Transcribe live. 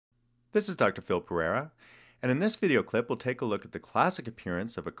This is Dr. Phil Perera, and in this video clip we'll take a look at the classic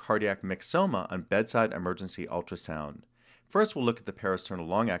appearance of a cardiac myxoma on bedside emergency ultrasound. First we'll look at the parasternal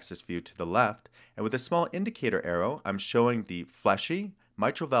long axis view to the left, and with a small indicator arrow I'm showing the fleshy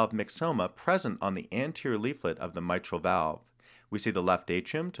mitral valve myxoma present on the anterior leaflet of the mitral valve. We see the left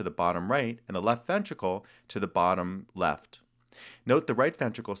atrium to the bottom right and the left ventricle to the bottom left. Note the right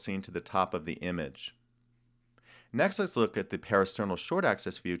ventricle seen to the top of the image. Next, let's look at the parasternal short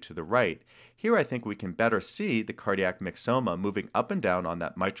axis view to the right. Here I think we can better see the cardiac myxoma moving up and down on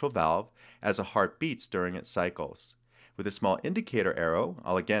that mitral valve as a heart beats during its cycles. With a small indicator arrow,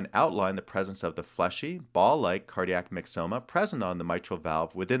 I'll again outline the presence of the fleshy, ball-like cardiac myxoma present on the mitral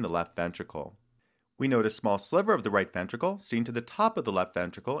valve within the left ventricle. We note a small sliver of the right ventricle seen to the top of the left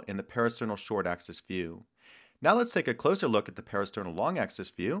ventricle in the parasternal short axis view. Now let's take a closer look at the parasternal long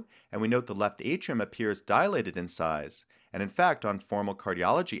axis view, and we note the left atrium appears dilated in size. And in fact, on formal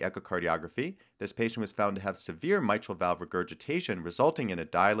cardiology echocardiography, this patient was found to have severe mitral valve regurgitation resulting in a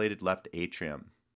dilated left atrium.